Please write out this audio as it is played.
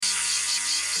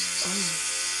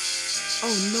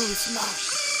Oh no, it's not.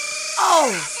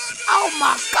 Oh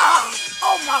my God.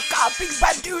 Oh my God. Big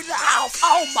Bandu in the house.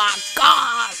 Oh my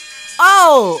God.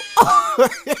 Oh.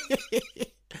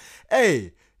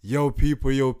 Hey. Yo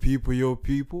people, Big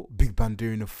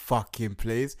Bandu in the fucking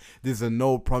place. This is a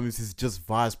no promises, just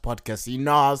vibes podcast. You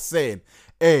know what I'm saying?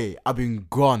 Hey, I've been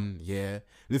gone, yeah.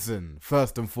 Listen,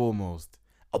 first and foremost,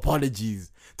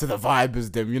 apologies to the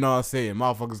vibers, them. You know what I'm saying?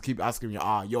 Motherfuckers keep asking me,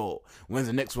 yo, when's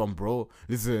the next one, bro?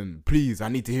 Listen, please, I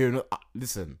need to hear.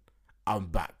 Listen, I'm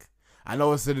back. I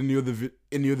know I said in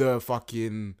the other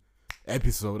fucking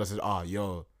episode, I said,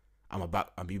 yo,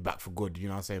 I'll be back for good. You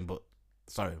know what I'm saying? But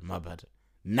sorry, my bad.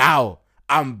 Now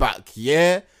I'm back,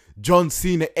 yeah. John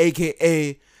Cena,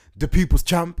 aka the People's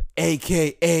Champ,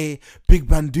 aka Big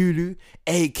Bandulu,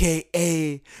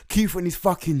 aka Keith when he's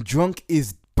fucking drunk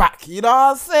is back. You know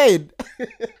what I'm saying?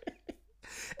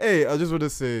 Hey, I just want to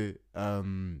say,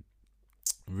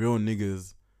 real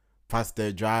niggas passed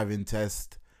their driving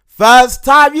test first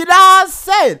time. You know what I'm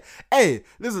saying? Hey,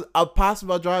 listen, I passed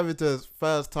my driving test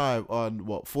first time on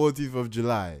 14th of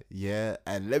July. Yeah,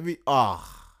 and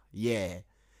yeah.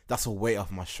 That's a weight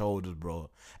off my shoulders, bro.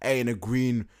 Ain't a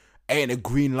green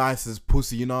license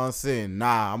pussy, you know what I'm saying?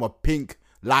 Nah, I'm a pink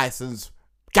license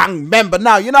gang member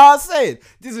now, you know what I'm saying?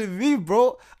 This is me,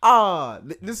 bro.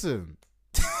 Listen.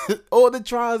 All the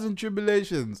trials and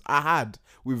tribulations I had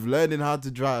with learning how to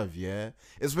drive, yeah?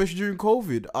 Especially during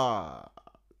COVID.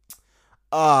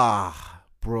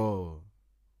 Bro.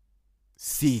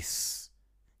 Cease.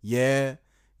 Yeah?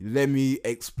 Let me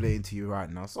explain to you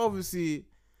right now. So obviously,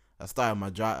 I started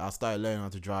learning how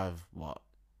to drive,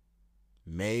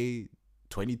 May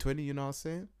 2020, you know what I'm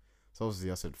saying? So obviously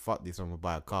I said, fuck this, I'm gonna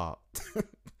buy a car.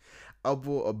 I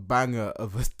bought a banger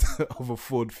of a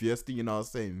Ford Fiesta, you know what I'm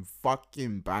saying?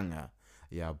 Fucking banger.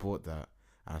 Yeah, I bought that.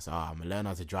 And I said, I'm gonna learn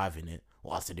how to drive in it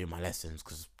whilst I do my lessons,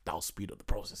 because that'll speed up the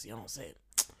process, you know what I'm saying?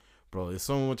 Bro, it's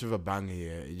so much of a banger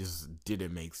here. It just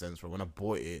didn't make sense, bro. When I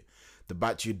bought it, the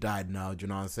battery died now, do you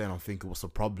know what I'm saying? I'm thinking, what's the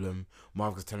problem?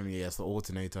 Mark was telling me, yeah, it's the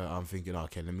alternator. I'm thinking,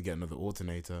 okay, let me get another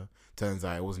alternator. Turns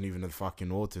out it wasn't even a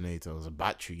fucking alternator. It was a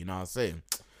battery, you know what I'm saying?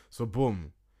 So,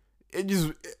 boom.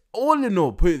 All in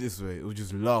all, put it this way, it was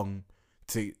just long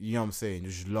to, you know what I'm saying?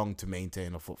 Just long to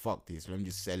maintain. I thought, fuck this. Let me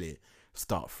just sell it.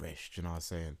 Start fresh, do you know what I'm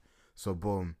saying? So,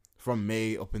 boom. From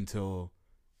May up until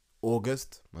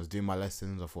August, I was doing my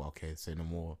lessons. I thought, okay, say no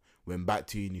more. Went back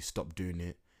to uni, stopped doing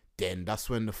it. Then that's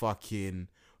when the fucking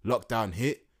lockdown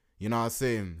hit. You know what I'm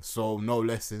saying? So no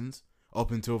lessons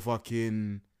up until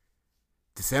fucking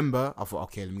December. I thought,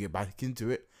 okay, let me get back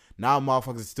into it. Now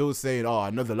motherfuckers still saying,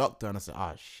 another lockdown. I said,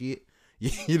 shit.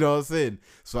 You know what I'm saying?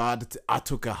 So I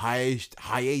took a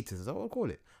hiatus. Is that what I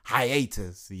call it?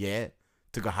 Hiatus, yeah.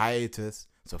 Took a hiatus.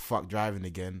 So fuck driving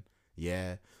again.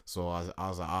 Yeah. So I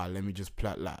was like, let me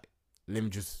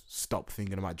just stop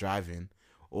thinking about driving.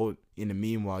 Or in the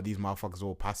meanwhile, these motherfuckers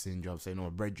all passing jobs saying,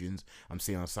 brethrens. I'm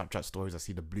seeing on Snapchat stories, I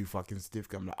see the blue fucking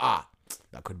certificate. I'm like,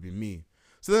 that could be me.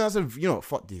 So then I said, you know what,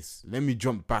 fuck this. Let me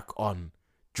jump back on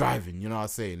driving, you know what I'm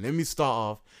saying? Let me start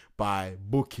off by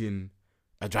booking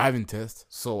a driving test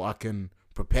so I can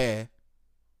prepare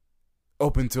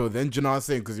up until then, do you know what I'm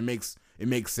saying? Because it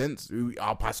makes sense.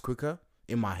 I'll pass quicker.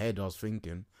 In my head, I was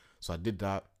thinking. So I did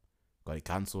that. Got it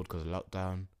cancelled because of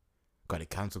lockdown. Got it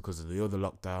cancelled because of the other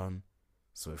lockdown.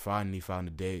 So we finally found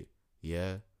a date,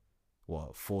 yeah,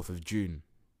 4th of June,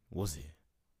 was it?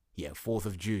 Yeah, 4th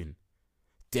of June.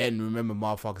 Then, remember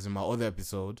motherfuckers in my other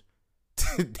episode,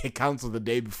 they cancelled the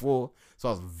day before, so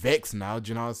I was vexed now, do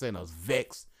you know what I'm saying? I was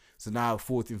vexed. So now,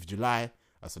 14th of July,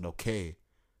 I said, okay,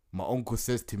 my uncle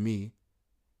says to me,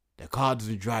 the car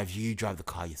doesn't drive you, drive the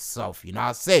car yourself, you know what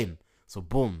I'm saying? So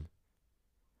boom,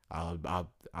 I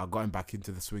got back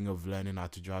into the swing of learning how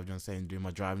to drive, you know what I'm saying, doing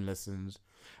my driving lessons,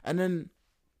 and then,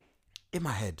 in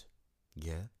my head,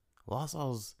 yeah, whilst I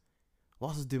was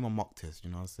doing my mock test, you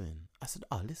know what I'm saying, I said,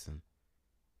 listen,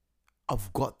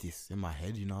 I've got this in my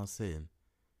head, you know what I'm saying,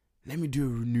 let me do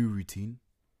a new routine.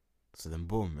 So then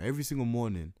boom, every single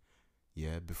morning,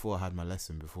 yeah, before I had my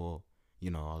lesson, before, I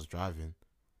was driving,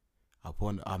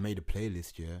 I made a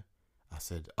playlist, yeah, I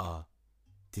said,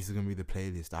 this is gonna be the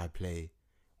playlist I play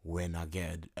when I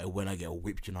get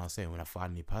whipped, you know what I'm saying, when I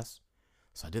finally pass.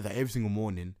 So I did that every single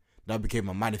morning. That became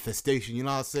my manifestation, you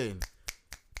know what I'm saying?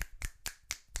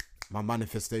 My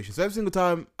manifestation. So every single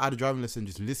time I had a driving lesson,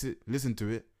 just listen to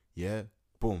it. Yeah.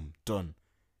 Boom. Done.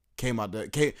 Came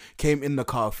in the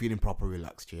car feeling proper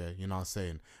relaxed, yeah. You know what I'm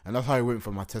saying? And that's how I went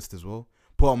for my test as well.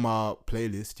 Put on my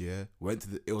playlist, yeah.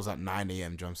 It was at 9 a.m, do you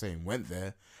know what I'm saying? Went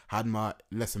there, had my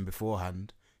lesson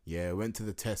beforehand. Yeah, went to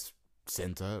the test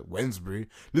Centre, Wednesbury.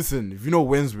 Listen, if you know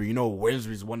Wednesbury, you know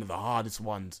Wednesbury is one of the hardest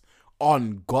ones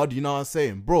on God. You know what I'm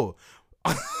saying, bro?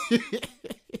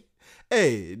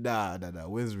 Hey, nah.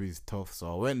 Wednesbury is tough.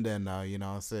 So I went there now. You know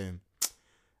what I'm saying?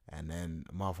 And then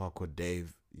a motherfucker called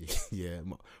Dave. Yeah.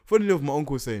 Funny enough, my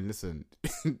uncle was saying, listen,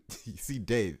 you see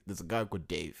Dave, there's a guy called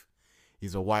Dave.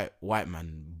 He's a white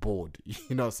man, bald.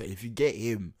 You know what I'm saying? If you get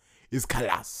him, it's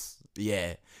class.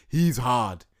 Yeah. He's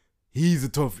hard. He's a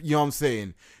tough, you know what I'm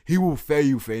saying? He will fail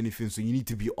you for anything, so you need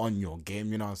to be on your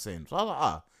game, you know what I'm saying? So I was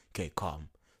like, okay, calm.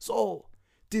 So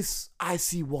this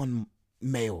IC1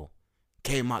 male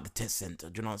came out the test center,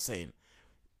 do you know what I'm saying?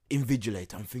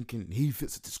 Invigilator, I'm thinking he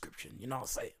fits the description, you know what I'm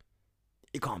saying?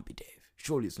 It can't be Dave.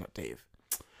 Surely it's not Dave.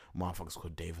 Motherfucker's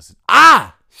called Dave. I said,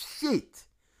 shit.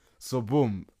 So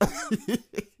boom. I'm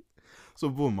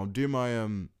doing my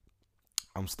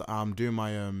I'm doing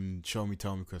my show me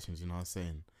tell me questions, you know what I'm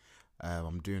saying?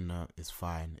 I'm doing that, it's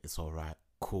fine, it's alright,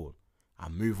 cool. I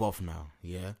move off now,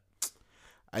 yeah?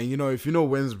 And you know, if you know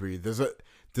Wednesbury, there's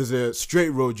a straight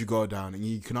road you go down and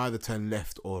you can either turn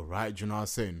left or right, do you know what I'm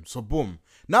saying? So boom.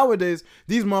 Nowadays,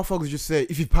 these motherfuckers just say,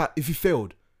 if you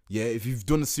failed, yeah, if you've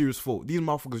done a serious fault, these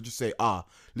motherfuckers just say,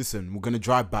 listen, we're gonna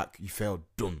drive back, you failed,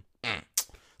 done.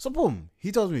 So boom,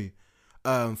 he tells me,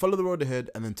 follow the road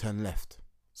ahead and then turn left.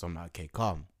 So I'm like, okay,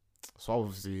 calm. So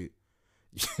obviously,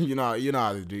 you know how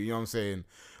they do, you know what I'm saying?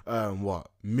 What?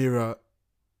 Mirror,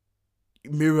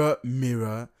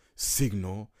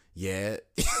 signal, yeah.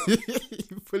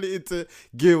 Put it into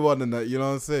gear 1 and that, you know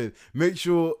what I'm saying? Make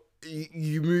sure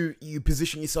you move, you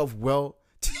position yourself well.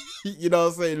 You know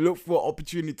what I'm saying? Look for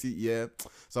opportunity, yeah.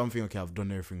 So I'm thinking, okay, I've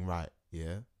done everything right,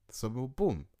 yeah. So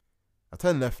boom, I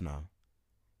turn left now,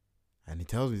 and he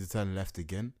tells me to turn left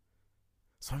again.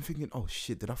 So I'm thinking, oh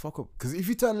shit, did I fuck up? Because if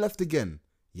you turn left again,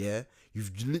 yeah,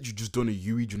 you've literally just done a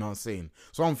UE, do you know what I'm saying?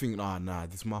 So I'm thinking, nah,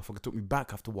 this motherfucker took me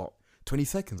back after what, 20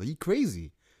 seconds? Are you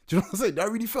crazy? Do you know what I'm saying? I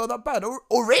really felt that bad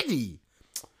already.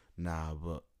 Nah,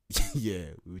 but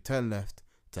yeah, we turn left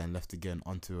again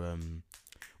onto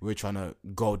we're trying to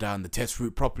go down the test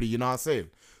route properly, you know what I'm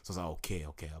saying? So I was like,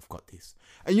 okay, I've got this.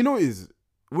 And you know what it is?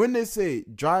 When they say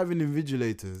driving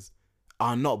invigilators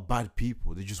are not bad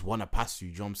people, they just want to pass you,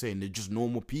 you know what I'm saying? They're just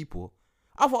normal people.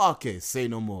 I thought, okay, say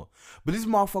no more. But this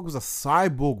motherfucker's a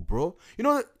cyborg, bro. You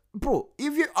know, bro,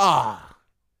 if you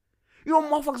you know,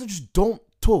 motherfuckers that just don't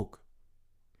talk.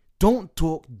 Don't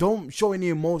talk, don't show any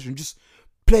emotion, just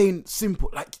plain simple.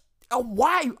 Like,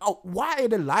 why are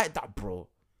they like that, bro?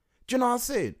 Do you know what I'm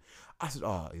saying? I said,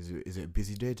 is it a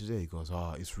busy day today? He goes,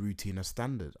 it's routine and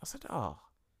standard. I said, I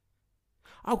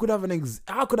could have a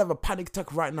panic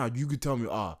attack right now. You could tell me,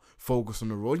 focus on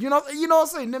the road. You know what I'm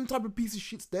saying? Them type of piece of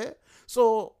shit's there.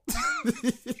 So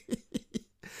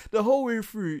the whole way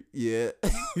through, yeah,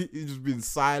 he's just been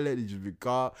silent. He's just been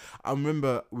calm. I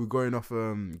remember we going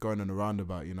on a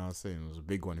roundabout. You know what I'm saying? It was a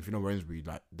big one. If you know Wednesbury,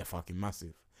 like, they're fucking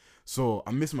massive. So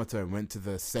I missed my turn. Went to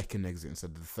the second exit instead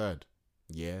of the third.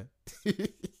 Yeah.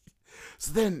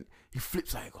 So then he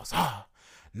flips out. He goes,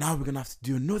 now we're gonna have to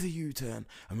do another U-turn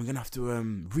and we're gonna have to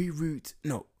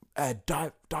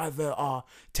divert our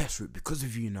test route because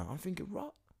of you now. I'm thinking,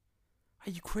 what? Are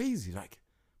you crazy? Like,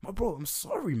 my bro, I'm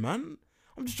sorry, man.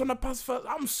 I'm just trying to pass first.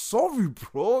 I'm sorry,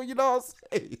 bro. You know what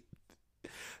I'm saying?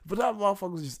 But that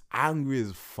motherfucker was just angry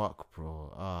as fuck,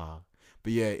 bro.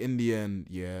 But yeah, in the end,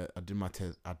 yeah, I did my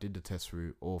test. I did the test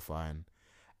route, all fine.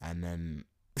 And then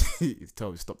he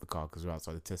told me to stop the car because we're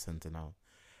outside the test center now.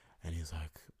 And he's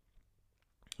like,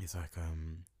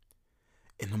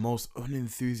 in the most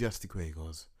unenthusiastic way, he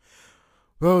goes,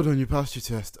 well done, you passed your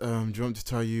test. Do you want to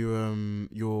tell you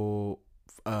your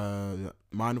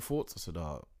minor thoughts? I said,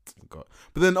 God.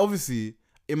 But then obviously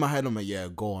in my head I'm like, yeah,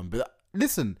 go on. But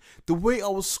listen, the way I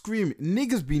was screaming,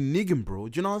 niggas be nigging, bro.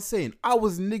 Do you know what I'm saying? I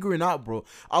was niggering out, bro.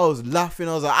 I was laughing.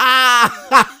 I was like,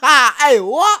 hey,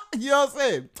 what? You know what I'm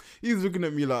saying? He's looking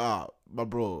at me like, my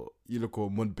bro, you look all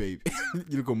mud babe.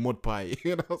 You look all mud pie.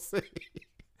 You know what I'm saying?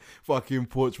 Fucking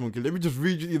porch monkey. Let me just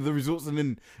read you the results and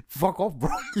then fuck off,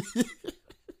 bro.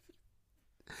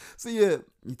 So yeah,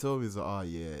 he told me, he's like,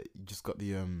 yeah, you just got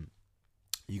the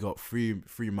you got three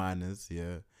minors,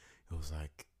 yeah. It was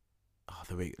like,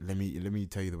 the way, let me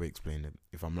tell you the way he explained it.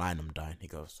 If I'm lying, I'm dying. He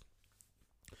goes,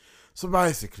 so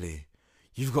basically,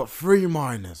 you've got 3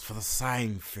 minors for the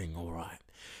sign thing, alright.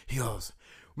 He goes,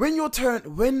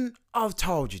 when I've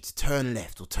told you to turn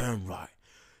left or turn right,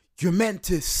 you're meant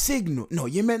to signal. No,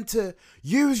 you're meant to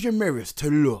use your mirrors to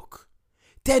look,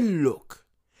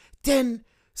 then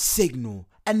signal,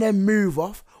 and then move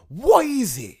off. Why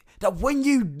is it that when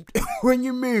you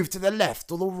move to the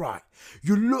left or the right,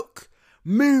 you look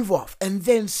move off and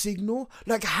then signal.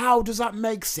 Like, how does that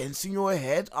make sense in your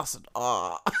head? I said,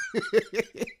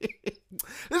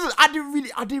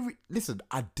 Listen,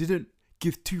 I didn't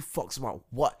give two fucks about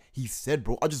what he said,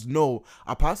 bro. I just know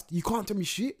I passed. You can't tell me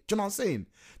shit. Do you know what I'm saying?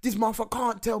 This motherfucker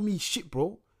can't tell me shit,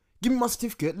 bro. Give me my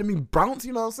certificate. Let me bounce.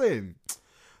 You know what I'm saying?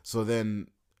 So then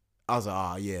I was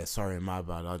like, yeah, sorry, my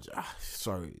bad.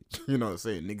 Sorry. You know what I'm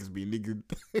saying? Niggas be niggas.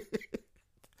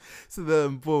 So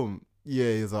then, boom.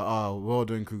 Yeah, he's like, well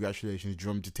done, congratulations. Do you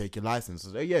want me to take your license?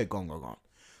 I said, yeah, go on.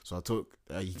 So I took,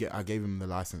 I gave him the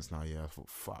license now, yeah. I thought,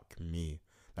 fuck me.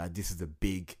 Like, this is a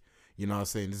big, you know what I'm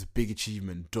saying? This is a big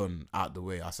achievement done out the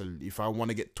way. I said, if I want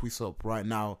to get twist up right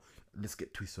now, let's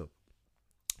get twist up.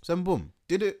 So then, boom,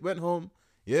 did it, went home.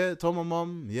 Yeah, told my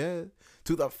mom, yeah.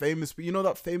 Took that famous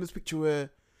picture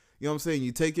where, you know what I'm saying?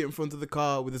 You take it in front of the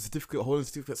car with a certificate, holding the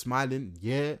certificate, smiling.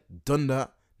 Yeah, done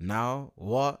that. Now,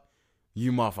 what?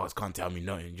 You motherfuckers can't tell me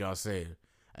nothing, you know what I'm saying?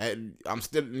 And I'm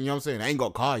still, you know what I'm saying? I ain't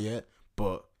got a car yet,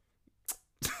 but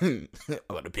I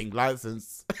got the pink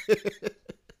license.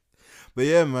 But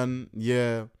yeah, man,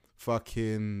 yeah,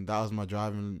 fucking, that was my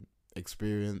driving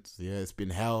experience. Yeah, it's been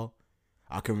hell.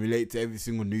 I can relate to every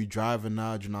single new driver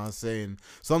now, do you know what I'm saying?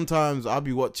 Sometimes I'll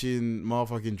be watching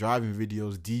motherfucking driving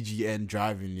videos, DGN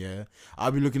driving, yeah?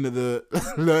 I'll be looking at the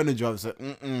learner drive and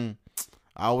say,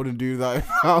 I wouldn't do that if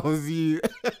I was you.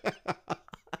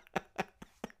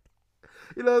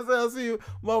 You know what I'm saying? I see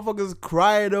motherfuckers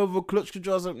crying over clutch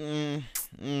control. I was like,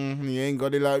 he ain't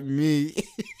got it like me.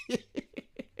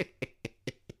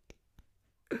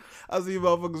 I see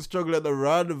motherfuckers struggle at the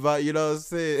roundabout, you know what I'm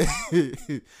saying?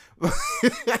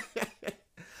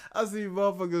 I see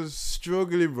motherfuckers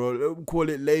struggling, bro. They call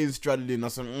it lane straddling. I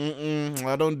said,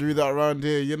 I don't do that around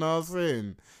here, you know what I'm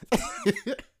saying?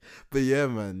 But yeah,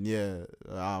 man, yeah.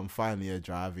 I'm finally a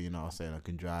driver, you know what I'm saying? I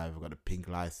can drive. I got a pink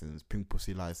license, pink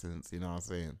pussy license, you know what I'm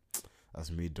saying? That's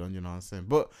me done, you know what I'm saying?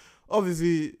 But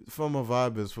obviously, for my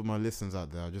vibers, for my listeners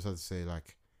out there, I just have to say,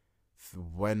 like,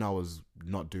 when I was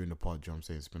not doing the pod, you know what I'm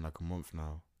saying? It's been like a month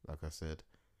now, like I said.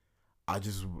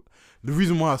 The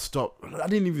reason why I stopped, I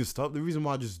didn't even stop. The reason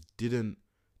why I just didn't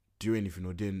do anything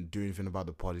or didn't do anything about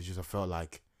the pod is just I felt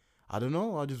like, I don't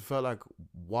know, I just felt like,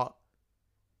 what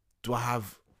do I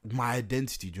have my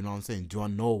identity? Do you know what I'm saying? Do I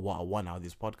know what I want out of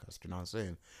this podcast? Do you know what I'm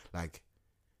saying? Like,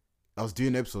 I was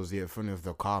doing episodes here in front of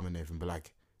the car and everything, but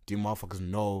like, do you motherfuckers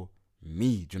know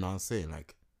me? Do you know what I'm saying?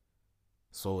 Like,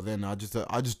 so then I just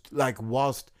like,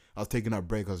 whilst I was taking that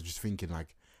break, I was just thinking,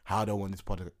 like, how do I want this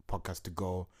podcast to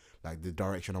go? Like, the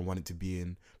direction I want it to be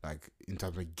in, like, in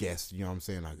terms of guests, you know what I'm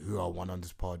saying? Like, who I want on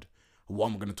this pod, what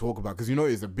I'm going to talk about. Because, you know,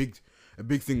 it's a big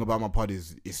thing about my pod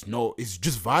is it's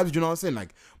just vibes, you know what I'm saying?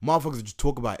 Like, motherfuckers just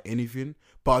talk about anything,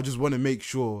 but I just want to make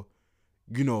sure,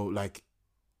 you know, like,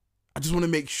 I just want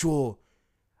to make sure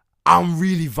I'm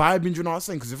really vibing, you know what I'm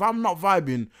saying? Because if I'm not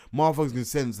vibing, motherfuckers can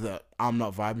sense that I'm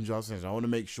not vibing, you know what I'm saying? So I want to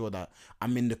make sure that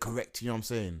I'm in the correct, you know what I'm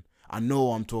saying? I know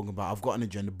what I'm talking about. I've got an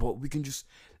agenda, but we can just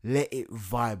let it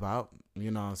vibe out, you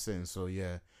know what I'm saying? So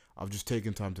yeah, I've just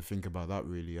taken time to think about that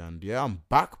really. And yeah, I'm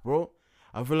back, bro.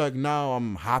 I feel like now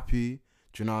I'm happy,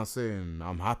 do you know what I'm saying?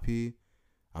 I'm happy,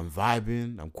 I'm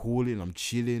vibing, I'm cooling, I'm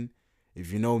chilling.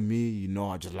 If you know me, you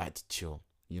know I just like to chill,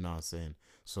 you know what I'm saying?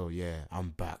 So yeah, I'm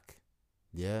back.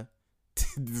 Yeah?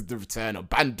 This is the return of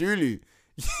Banduli.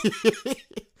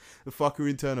 The fucking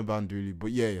return of Banduli.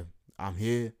 But yeah, I'm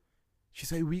here. Should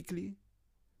I say weekly?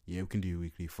 Yeah, we can do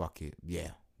weekly. Fuck it.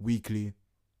 Yeah, weekly.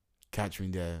 Catch me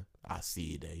there. I'll see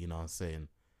you there. You know what I'm saying?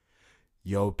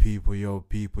 Yo, people.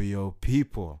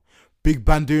 Big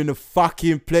Bandu in the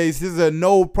fucking place. This is a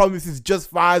No Promises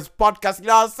Just Vibes podcast. You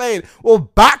know what I'm saying? We're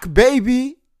back,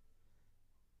 baby.